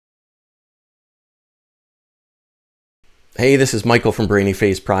Hey, this is Michael from Brainy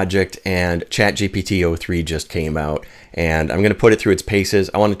Face Project, and Chat GPT 03 just came out, and I'm going to put it through its paces.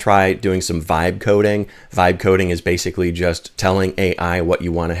 I want to try doing some vibe coding. Vibe coding is basically just telling AI what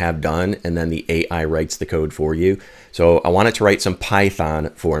you want to have done, and then the AI writes the code for you. So I want it to write some Python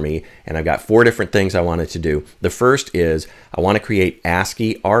for me, and I've got 4 different things I want it to do. The first is I want to create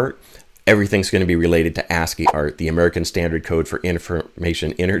ASCII art. Everything's going to be related to ASCII art, the American Standard Code for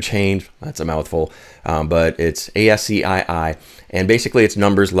Information Interchange. That's a mouthful, but it's ASCII. And basically it's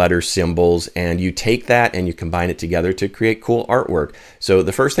numbers, letters, symbols, and you take that and you combine it together to create cool artwork. So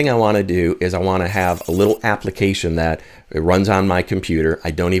the first thing I want to do is I want to have a little application that it runs on my computer.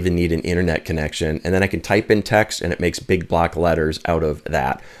 I don't even need an internet connection. And then I can type in text and it makes big block letters out of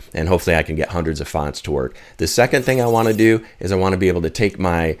that. And hopefully I can get hundreds of fonts to work. The second thing I want to do is I want to be able to take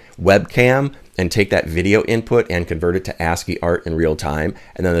my webcam and take that video input and convert it to ASCII art in real time.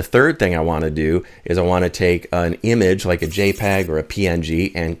 And then the third thing I want to do is I want to take an image like a JPEG or a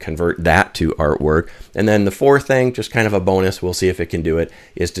PNG and convert that to artwork. And then the fourth thing, just kind of a bonus, we'll see if it can do it,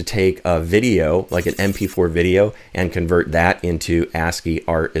 is to take a video, like an MP4 video, and convert that into ASCII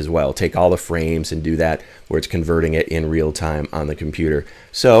art as well. Take all the frames and do that where it's converting it in real time on the computer.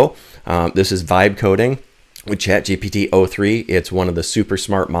 So this is vibe coding with Chat GPT 03. It's one of the super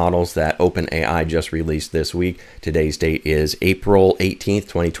smart models that OpenAI just released this week. Today's date is April 18th,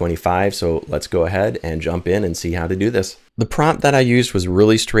 2025. So let's go ahead and jump in and see how to do this. The prompt that I used was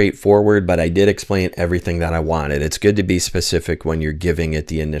really straightforward, but I did explain everything that I wanted. It's good to be specific when you're giving it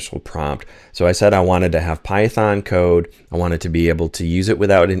the initial prompt. So I said I wanted to have Python code. I wanted to be able to use it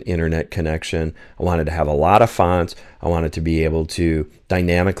without an internet connection. I wanted to have a lot of fonts. I wanted to be able to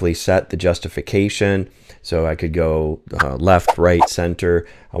dynamically set the justification. So I could go left, right, center.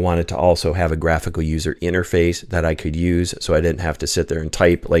 I wanted to also have a graphical user interface that I could use so I didn't have to sit there and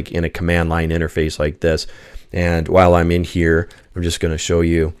type like in a command line interface like this. And while I'm in here, I'm just going to show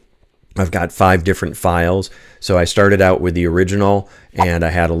you, I've got 5 different files. So I started out with the original and I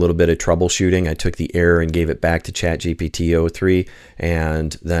had a little bit of troubleshooting. I took the error and gave it back to Chat GPT 03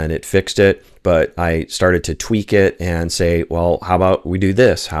 and then it fixed it. But I started to tweak it and say, well, how about we do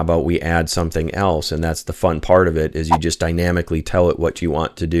this? How about we add something else? And that's the fun part of it, is you just dynamically tell it what you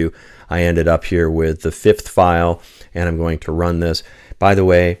want to do. I ended up here with the 5th file and I'm going to run this. By the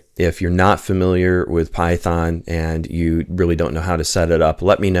way, if you're not familiar with Python and you really don't know how to set it up,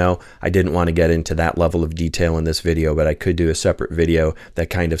 let me know. I didn't want to get into that level of detail in this video, but I could do a separate video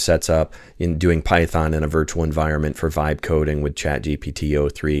that kind of sets up in doing Python in a virtual environment for vibe coding with Chat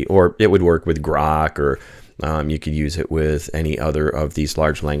GPT 03, or it would work with Grok, or you could use it with any other of these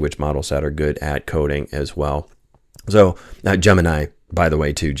large language models that are good at coding as well. So Gemini, by the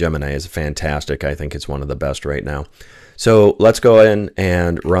way, too, Gemini is fantastic. I think it's one of the best right now. So let's go in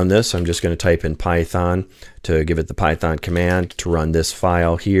and run this. I'm just going to type in Python to give it the Python command to run this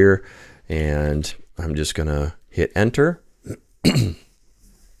file here. And I'm just going to hit enter. And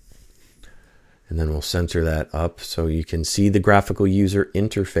then we'll center that up so you can see the graphical user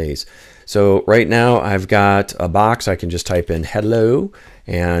interface. So right now I've got a box. I can just type in hello.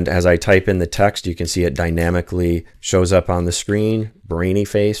 And as I type in the text, you can see it dynamically shows up on the screen, brainy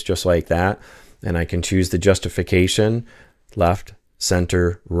face, just like that. And I can choose the justification, left,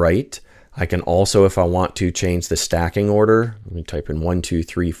 center, right. I can also, if I want to, change the stacking order. Let me type in 1, 2,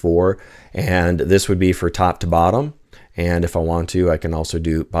 3, 4. And this would be for top to bottom. And if I want to, I can also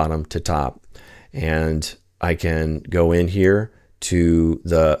do bottom to top. And I can go in here to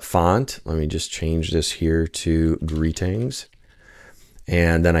the font. Let me just change this here to greetings.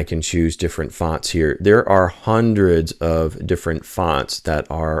 And then I can choose different fonts here. There are hundreds of different fonts that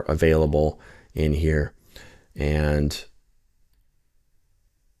are available in here. And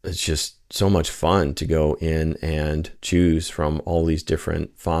it's just so much fun to go in and choose from all these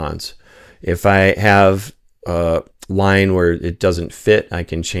different fonts. If I have a line where it doesn't fit, I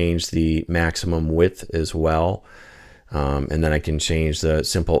can change the maximum width as well. And then I can change the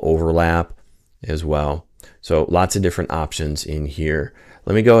simple overlap as well. So lots of different options in here.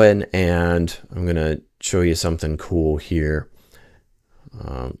 Let me go ahead and I'm going to show you something cool here.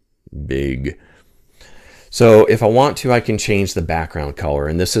 Big. So if I want to, I can change the background color.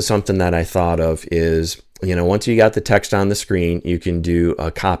 And this is something that I thought of is, you know, once you got the text on the screen, you can do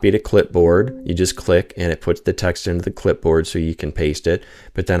a copy to clipboard. You just click and it puts the text into the clipboard so you can paste it.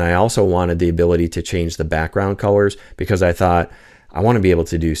 But then I also wanted the ability to change the background colors because I thought I want to be able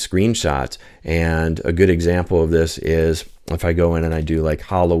to do screenshots. And a good example of this is if I go in and I do like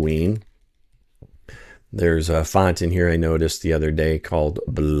Halloween. There's a font in here I noticed the other day called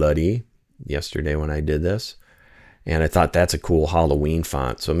Bloody, yesterday when I did this. And I thought that's a cool Halloween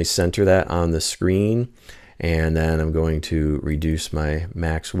font. So let me center that on the screen. And then I'm going to reduce my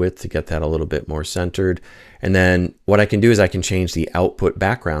max width to get that a little bit more centered. And then what I can do is I can change the output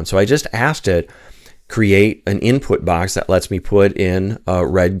background. So I just asked it, create an input box that lets me put in a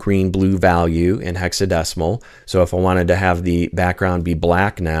red, green, blue value in hexadecimal. So if I wanted to have the background be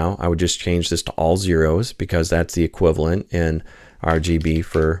black now, I would just change this to all zeros because that's the equivalent in RGB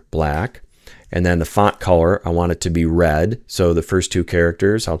for black. And then the font color, I want it to be red. So the first two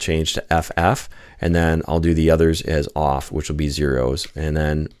characters I'll change to FF, and then I'll do the others as off, which will be zeros. And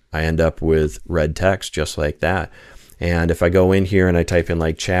then I end up with red text just like that. And if I go in here and I type in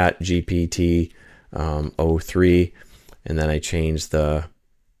like Chat GPT 03, and then I change the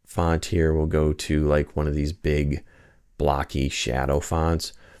font here, we'll go to like one of these big blocky shadow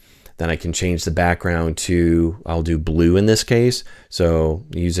fonts. Then I can change the background to, I'll do blue in this case. So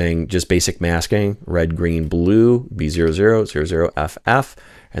using just basic masking, red, green, blue, B0000FF,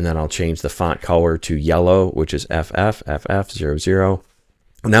 and then I'll change the font color to yellow, which is FF00.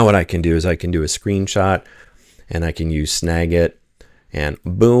 Now what I can do is I can do a screenshot, and I can use Snagit, and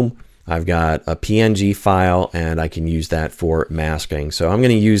boom, I've got a PNG file, and I can use that for masking. So I'm going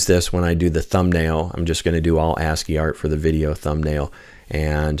to use this when I do the thumbnail. I'm just going to do all ASCII art for the video thumbnail.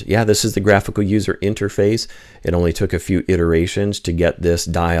 And yeah, this is the graphical user interface. It only took a few iterations to get this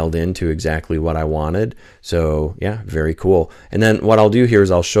dialed into exactly what I wanted. So yeah, very cool. And then what I'll do here is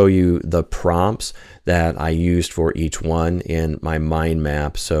I'll show you the prompts that I used for each one in my mind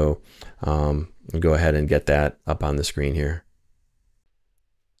map. So I'll go ahead and get that up on the screen here.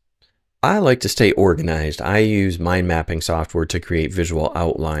 I like to stay organized. I use mind mapping software to create visual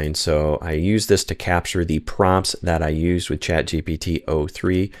outlines. So I use this to capture the prompts that I used with Chat GPT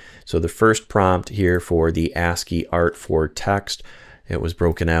 03. So the first prompt here for the ASCII art for text, it was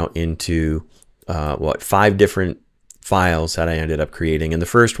broken out into 5 different files that I ended up creating. And the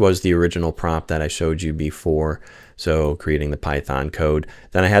first was the original prompt that I showed you before. So creating the Python code.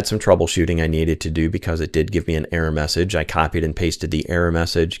 Then I had some troubleshooting I needed to do because it did give me an error message. I copied and pasted the error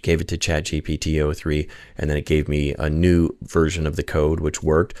message, gave it to Chat GPT 03, and then it gave me a new version of the code, which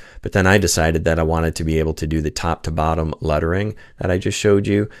worked. But then I decided that I wanted to be able to do the top to bottom lettering that I just showed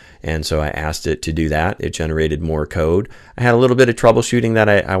you. And so I asked it to do that. It generated more code. I had a little bit of troubleshooting that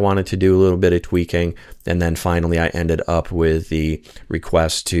I wanted to do, a little bit of tweaking. And then finally I ended up with the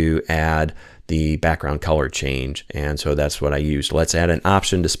request to add the background color change. And so that's what I used. Let's add an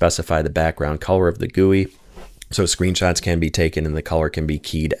option to specify the background color of the GUI. So screenshots can be taken and the color can be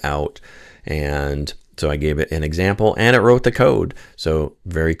keyed out. And so I gave it an example and it wrote the code. So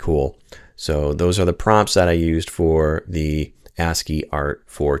very cool. So those are the prompts that I used for the ASCII art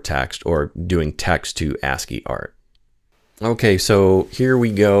for text, or doing text to ASCII art. Okay, so here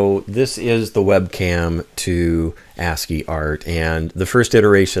we go. This is the webcam to ASCII art, and the first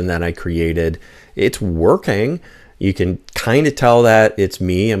iteration that I created, it's working. You can kind of tell that it's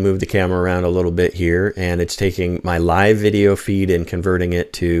me. I moved the camera around a little bit here, and it's taking my live video feed and converting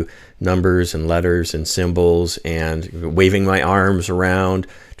it to numbers and letters and symbols, and waving my arms around,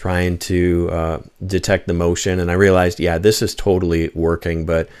 trying to detect the motion. And I realized, yeah, this is totally working,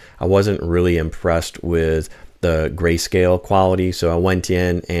 but I wasn't really impressed with the grayscale quality. So I went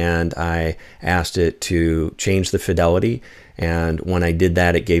in and I asked it to change the fidelity. And when I did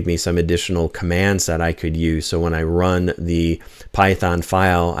that, it gave me some additional commands that I could use. So when I run the Python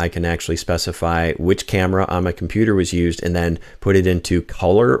file, I can actually specify which camera on my computer was used and then put it into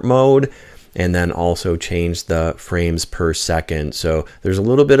color mode, and then also change the frames per second. So there's a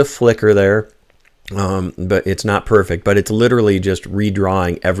little bit of flicker there. But it's not perfect, but it's literally just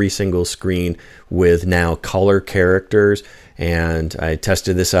redrawing every single screen with now color characters. And I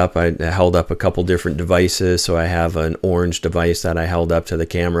tested this up. I held up a couple different devices. So I have an orange device that I held up to the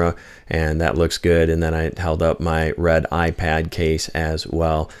camera, and that looks good. And then I held up my red iPad case as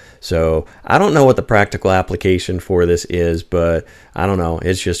well. So I don't know what the practical application for this is, but I don't know.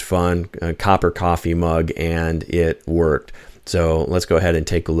 It's just fun. A copper coffee mug, and it worked. So let's go ahead and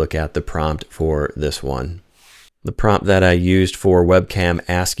take a look at the prompt for this one. The prompt that I used for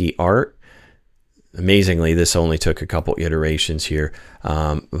webcam-ASCII art, amazingly, this only took a couple iterations here,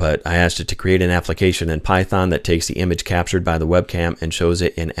 but I asked it to create an application in Python that takes the image captured by the webcam and shows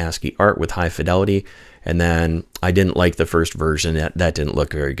it in ASCII art with high fidelity. And then I didn't like the first version. That didn't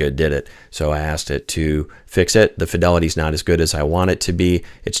look very good, did it? So I asked it to fix it. The fidelity's not as good as I want it to be.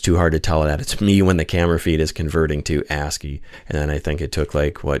 It's too hard to tell that it's me when the camera feed is converting to ASCII. And then I think it took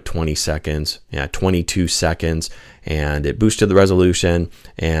like, what, 20 seconds? Yeah, 22 seconds. And it boosted the resolution,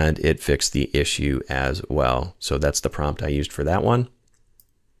 and it fixed the issue as well. So that's the prompt I used for that one.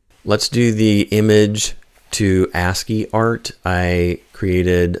 Let's do the image to ASCII art. I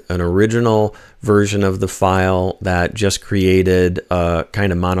created an original version of the file that just created a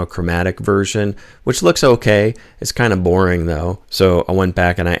kind of monochromatic version, which looks okay. It's kind of boring though. So I went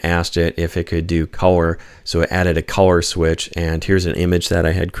back and I asked it if it could do color. So it added a color switch, and here's an image that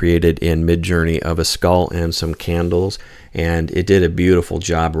I had created in Midjourney of a skull and some candles. And it did a beautiful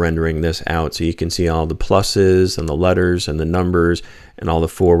job rendering this out. So you can see all the pluses and the letters and the numbers and all the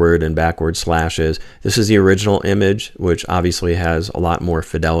forward and backward slashes. This is the original image, which obviously has a lot more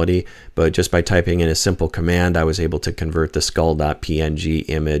fidelity, but just by typing in a simple command, I was able to convert the skull.png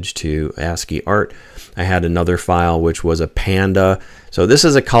image to ASCII art. I had another file which was a panda. So this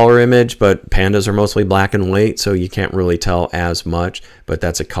is a color image, but pandas are mostly black and white, so you can't really tell as much, but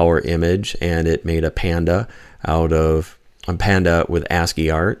that's a color image, and it made a panda out of a panda with ASCII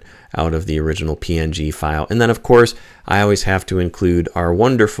art out of the original PNG file. And then of course, I always have to include our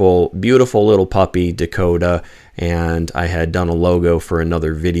wonderful, beautiful little puppy, Dakota, and I had done a logo for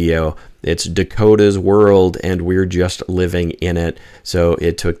another video. It's Dakota's world and we're just living in it. So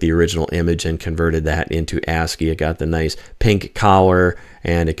it took the original image and converted that into ASCII. It got the nice pink collar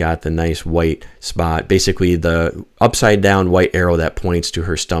and it got the nice white spot, basically the upside down white arrow that points to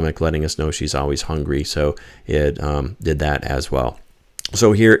her stomach, letting us know she's always hungry. So it did that as well.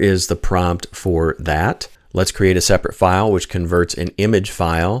 So here is the prompt for that. Let's create a separate file which converts an image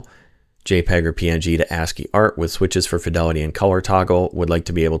file, JPEG or PNG, to ASCII art with switches for fidelity and color toggle. Would like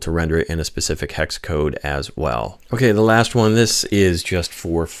to be able to render it in a specific hex code as well. Okay, the last one, this is just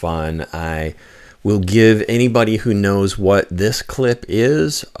for fun. I will give anybody who knows what this clip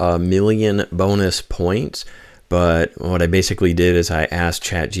is 1,000,000 bonus points. But what I basically did is I asked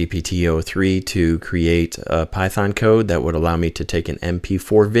Chat GPT 03 to create a Python code that would allow me to take an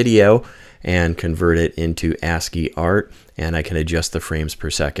MP4 video and convert it into ASCII art, and I can adjust the frames per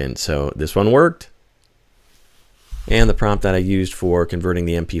second. So this one worked. And the prompt that I used for converting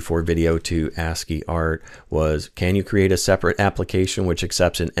the MP4 video to ASCII art was, can you create a separate application which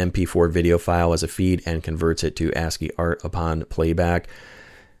accepts an MP4 video file as a feed and converts it to ASCII art upon playback?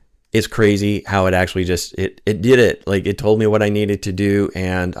 It's crazy how it actually just, it did it. Like, it told me what I needed to do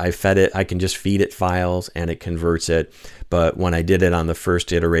and I fed it. I can just feed it files and it converts it. But when I did it on the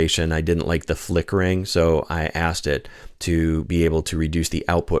first iteration, I didn't like the flickering. So I asked it to be able to reduce the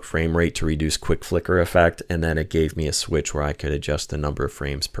output frame rate to reduce quick flicker effect. And then it gave me a switch where I could adjust the number of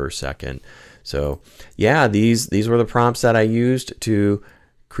frames per second. So yeah, these were the prompts that I used to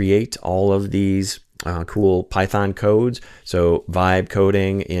create all of these cool Python codes. So vibe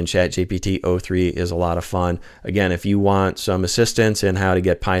coding in Chat GPT 03 is a lot of fun. Again, if you want some assistance in how to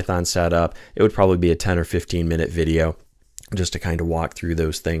get Python set up, it would probably be a 10 or 15 minute video just to kind of walk through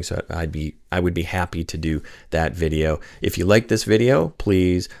those things. So I would be happy to do that video. If you like this video,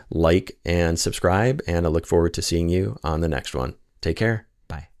 please like and subscribe, and I look forward to seeing you on the next one. Take care.